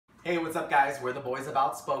Hey, what's up guys? We're the boys of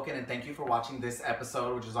OUTspoken and thank you for watching this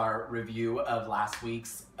episode, which is our review of last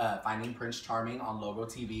week's Finding Prince Charming on Logo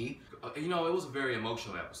TV. You know, it was a very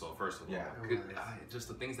emotional episode, first of all. Yeah. Just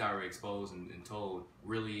the things that were exposed and told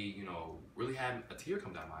really, really had a tear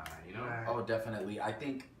come down my eye, you know? Right. Oh, definitely. I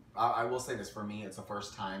think, I will say this, for me, it's the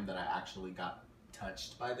first time that I actually got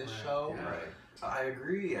touched by this show. Yeah. Right. I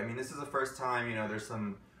agree. I mean, this is the first time, there's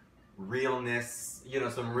some realness,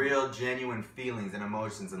 some real genuine feelings and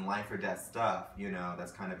emotions and life or death stuff,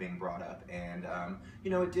 that's kind of being brought up. And,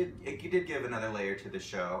 it did give another layer to the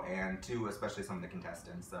show and to especially some of the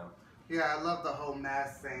contestants, so. Yeah, I love the whole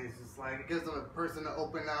mask thing. It's just like, it gives a person to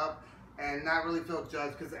open up and not really feel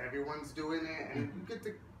judged because everyone's doing it and you get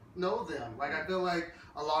to know them. Like, I feel like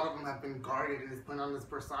a lot of them have been guarded and it's put on this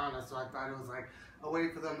persona, so I thought it was like a way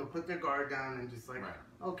for them to put their guard down and just like,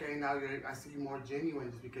 okay, now I see you more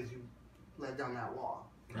genuine just because you let down that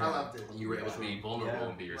wall. I loved it. You were able to be vulnerable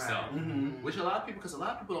and be yourself. Mm-hmm. Which a lot of people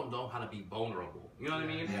don't know how to be vulnerable. You know what I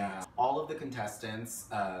mean? Yeah. All of the contestants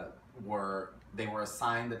were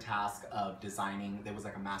assigned the task of designing, there was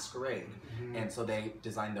like a masquerade. And so they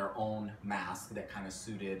designed their own mask that kind of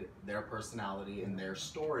suited their personality and their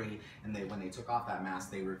story. And when they took off that mask,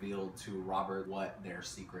 they revealed to Robert what their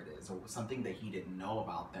secret is, or something that he didn't know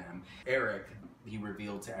about them. Eric, he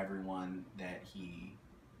revealed to everyone that he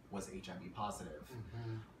was HIV positive.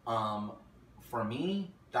 For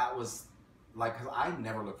me, that was like, cause I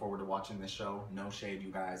never look forward to watching this show. No shade,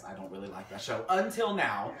 you guys. I don't really like that show until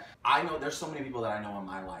now. I know there's so many people that I know in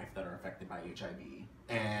my life that are affected by HIV,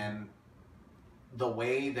 and the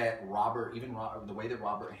way that Robert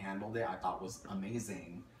handled it, I thought was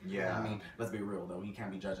amazing. Yeah. I mean, let's be real though. He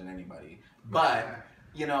can't be judging anybody, but.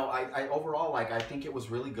 I overall, I think it was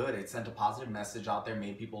really good. It sent a positive message out there,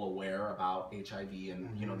 made people aware about HIV and,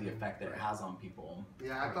 the effect that it has on people.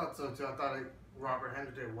 Yeah, I thought so too. I thought Robert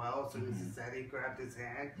handled it well. As soon as he said, he grabbed his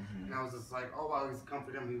hand, and I was just like, oh wow, he's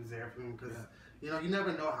comforting him, he was there for him, because, you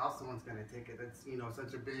never know how someone's going to take it. It's,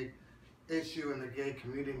 such a big issue in the gay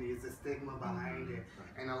community. It's a stigma behind it,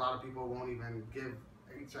 and a lot of people won't even give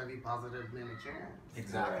HIV positive men a chance.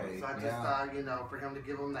 Exactly. So I just thought, for him to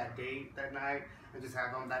give him that date that night and just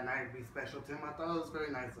have him that night be special to him, I thought it was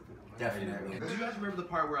very nice of him. Definitely. Do you guys remember the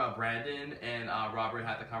part where Brandon and Robert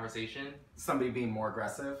had the conversation? Somebody being more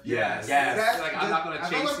aggressive? Yes. Like, I'm not going to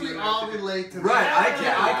chase you. I feel like we all relate to that. Right, I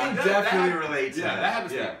can definitely relate to that. Yeah, that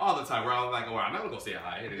happens to me all the time where I'm like, oh, I'm not going to go say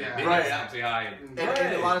hi. Right. Say hi.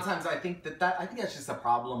 And a lot of times I think that's just a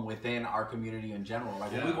problem within our community in general.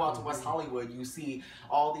 Like when we go out to West Hollywood, you see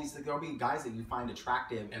all these, there'll be guys that you find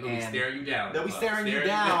attractive. And they'll be staring you down. They'll be staring you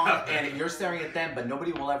down and you're staring at them, but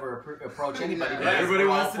nobody will ever approach anybody. Everybody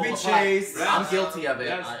wants to be chased. I'm guilty of it.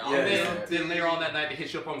 Then later on that night, they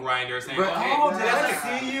hit you up on Grindr saying, oh, did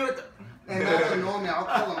I see you at the... And not to know me, I'll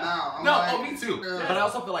call them out. Me too. But I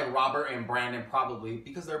also feel like Robert and Brandon probably,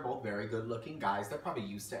 because they're both very good-looking guys, they're probably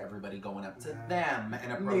used to everybody going up to them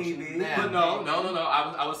and approaching them. But no.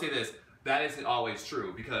 I would say this. That isn't always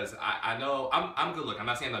true, because I know I'm good looking. I'm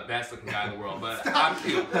not saying I'm the best looking guy in the world, but I'm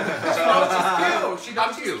cute. I'm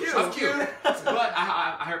cute. But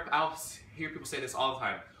I'll hear people say this all the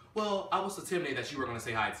time. Well, I was so intimidated that you were going to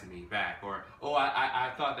say hi to me back, or oh,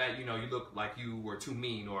 I thought that you looked like you were too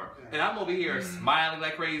mean, and I'm over here smiling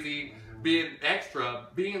like crazy, being extra,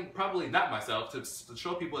 being probably not myself to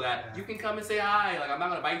show people that you can come and say hi. Like, I'm not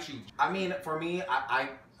going to bite you. I mean, for me, I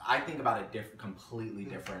think about it completely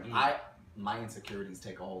different. My insecurities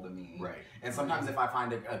take a hold of me. Right. And sometimes if I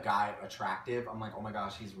find a guy attractive, I'm like, oh my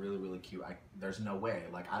gosh, he's really, really cute. There's no way.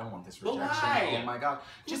 Like, I don't want this rejection. Why? Oh my gosh.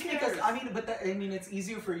 Just because, it's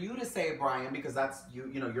easier for you to say, Brian, because that's,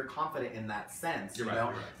 you're confident in that sense. You're you know?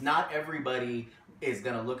 right. Not everybody is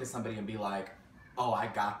going to look at somebody and be like, oh, I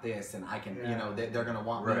got this, and I can, they're going to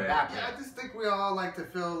want me back. Yeah, I just think we all like to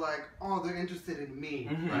feel like, oh, they're interested in me.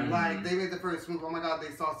 Like, they made the first move, oh my God,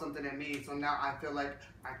 they saw something in me, so now I feel like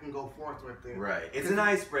I can go forth with it. Right. It's an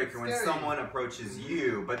icebreaker when someone approaches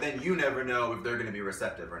you, but then you never know if they're going to be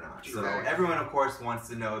receptive or not. So everyone, of course, wants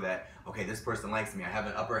to know that, okay, this person likes me. I have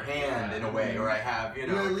an upper hand in a way, or I have, You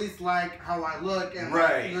at least like how I look, and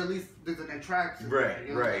at least there's an attraction.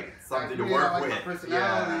 Right. Something to work with. My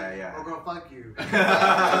personality, or go fuck you.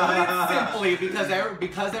 Simply because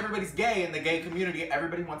everybody's gay in the gay community,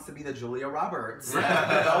 everybody wants to be the Julia Roberts.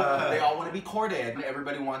 They all want to be courted.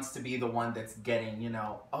 Everybody wants to be the one that's getting,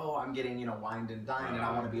 oh, I'm getting, wined and dined, and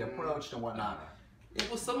I want to be approached and whatnot. Yeah,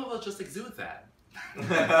 well, some of us just exude that.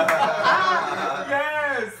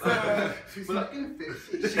 Yes! She's looking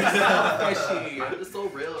fishy. She's so fishy. I'm just so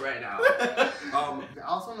real right now. I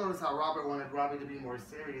also noticed how Robert wanted Robbie to be more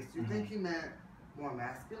serious. Do you think he meant more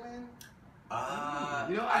masculine?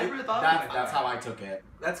 You know, I never thought of it. That's how I took it.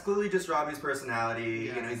 That's clearly just Robbie's personality.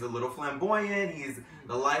 Yeah. You know, he's a little flamboyant. He's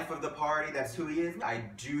the life of the party. That's who he is. I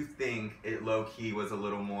do think it low-key was a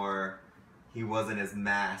little more, he wasn't as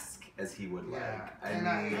masked as he would like. And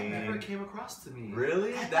I That mean, never came across to me.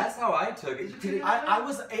 really? That's how I took it.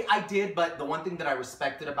 I did, but the one thing that I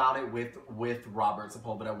respected about it with Robert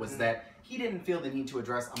Sepulveda was that he didn't feel the need to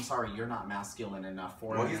address, I'm sorry, you're not masculine enough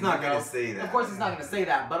for it. Well, he's not going to say that. Of course he's not going to say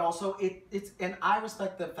that, but also it's, and I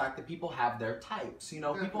respect the fact that people have their types, you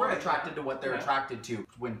know, people are attracted to what they're attracted to.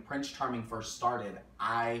 When Prince Charming first started,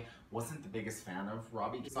 I wasn't the biggest fan of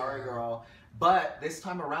Robbie, sorry girl, but this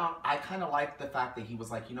time around, I kind of liked the fact that he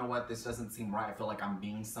was like, you know what, this doesn't seem right, I feel like I'm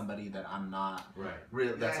being somebody that I'm not,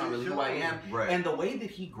 really, that's not really who I am, and the way that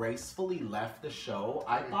he gracefully left the show,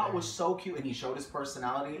 I thought was so cute, and he showed his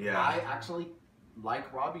personality. I actually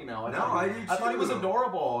like Robbie now. I thought he was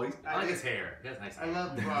adorable. I like his hair. He has nice hair. I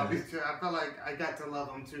love Robbie too. I felt like I got to love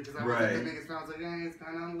him too because I wasn't the biggest fan. I was like, yeah, he's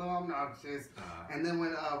kind of low obnoxious. And then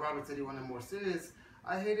when Robert said he wanted more serious,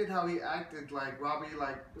 I hated how he acted like Robbie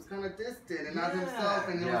was kind of distant and not himself,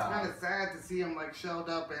 and it was kind of sad to see him shelled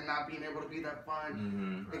up and not being able to be that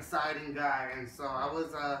fun, exciting guy. And so I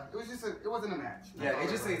was, it wasn't a match.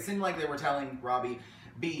 It seemed like they were telling Robbie,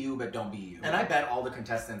 be you, but don't be you. And I bet all the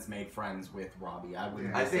contestants made friends with Robbie.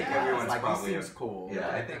 I think everyone's probably he seems cool. Yeah,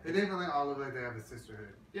 I think they didn't really all look like they have a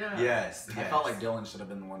sisterhood. Yeah. Yes. I felt like Dylan should have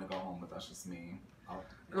been the one to go home, but that's just me.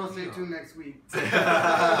 Girl, stay tuned next week.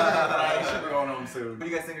 I should be going home soon. Who do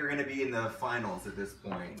you guys think are going to be in the finals at this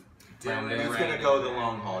point? Dylan, Who's going to go the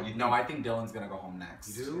long haul? No, I think Dylan's going to go home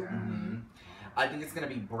next. You do? Mm-hmm. I think it's going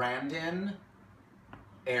to be Brandon,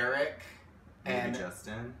 Eric, and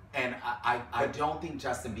Justin. And I don't think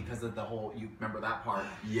Justin, because of the whole, you remember that part?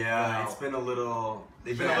 Yeah, it's been a little,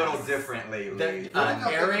 they've been a little different lately.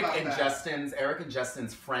 Eric and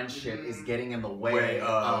Justin's friendship is getting in the way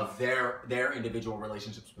of their individual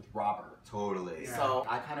relationships with Robert. Totally. Yeah. So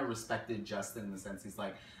I kind of respected Justin in the sense he's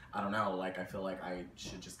like, I don't know, I feel like I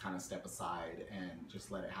should just kind of step aside and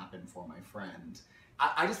just let it happen for my friend.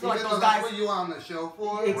 I just feel like those guys. That's what you on the show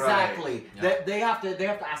for. Exactly. Right. They have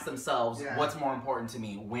to ask themselves, what's more important to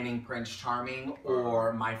me, winning Prince Charming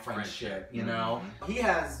or my friendship? You know. He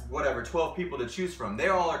has 12 people to choose from. They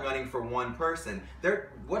all are gunning for one person.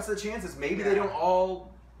 What's the chances? Maybe they don't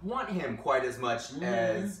all want him quite as much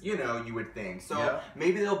as you would think. So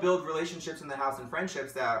maybe they'll build relationships in the house and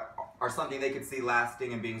friendships that are something they could see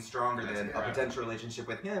lasting and being stronger than a potential relationship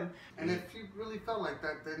with him. And if you really felt like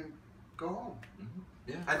that, then go home.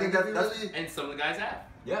 Yeah, I think that's and some of the guys have.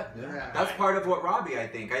 Yeah. That's part of what Robbie, I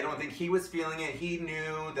think. I don't think he was feeling it. He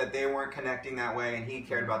knew that they weren't connecting that way, and he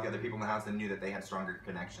cared about the other people in the house and knew that they had stronger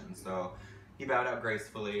connections. So he bowed out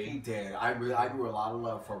gracefully. He did. I grew a lot of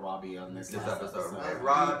love for Robbie on this episode. Right?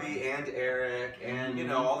 Robbie and Eric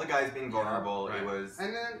and all the guys being vulnerable. It was.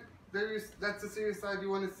 And then that's the serious side you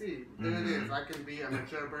want to see. There it is. I can be a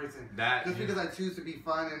mature person. Just because I choose to be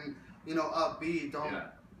fun and upbeat, don't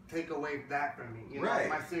take away that from me. You know,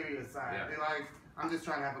 my serious side. They're like, I'm just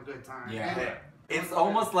trying to have a good time. Yeah. It's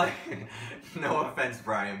almost like, no offense,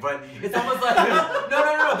 Brian, but it's almost like, no,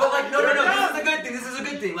 this is a good thing, this is a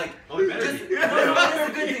good thing,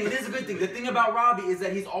 it is a good thing. The thing about Robbie is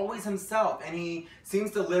that he's always himself, and he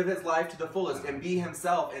seems to live his life to the fullest, and be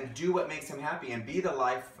himself, and do what makes him happy, and be the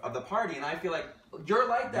life of the party, and I feel like you're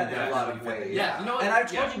like that in a lot of ways. Yeah, you know what? And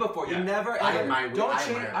I've told you before, you never ever,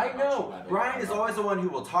 I know, Brian is always the one who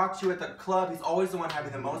will talk to you at the club, he's always the one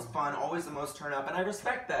having the most fun, always the most turn up, and I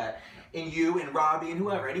respect that. In you, in Robbie, and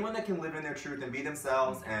whoever. Anyone that can live in their truth and be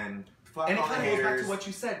themselves and fuck all the haters. And it kind of goes back to what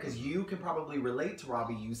you said, because you can probably relate to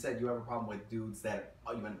Robbie. You said you have a problem with dudes that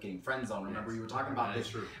you end up getting friend zoned. Remember, you were talking about this.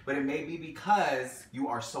 True. But it may be because you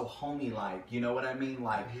are so homie-like. You know what I mean?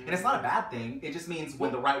 And it's not a bad thing. It just means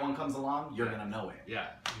when the right one comes along, you're going to know it. Yeah.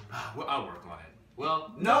 Well, I'll work on it.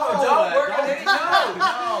 Well, don't work on it. No.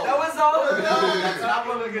 That was all. No, that's not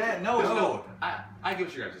what we meant. No. I get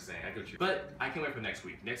what you guys are saying. But I can't wait for next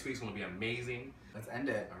week. Next week's going to be amazing. Let's end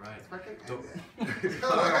it. All right. Don't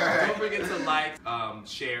forget to like,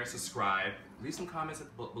 share, subscribe, leave some comments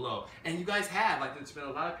below. And you guys have, there's been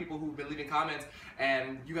a lot of people who've been leaving comments,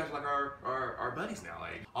 and you guys are our buddies now.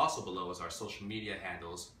 Also below is our social media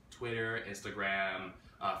handles: Twitter, Instagram,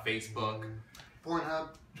 Facebook. Pornhub.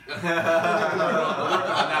 We'll work on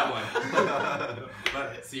that one.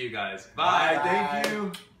 But see you guys. Bye. Thank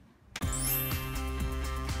you.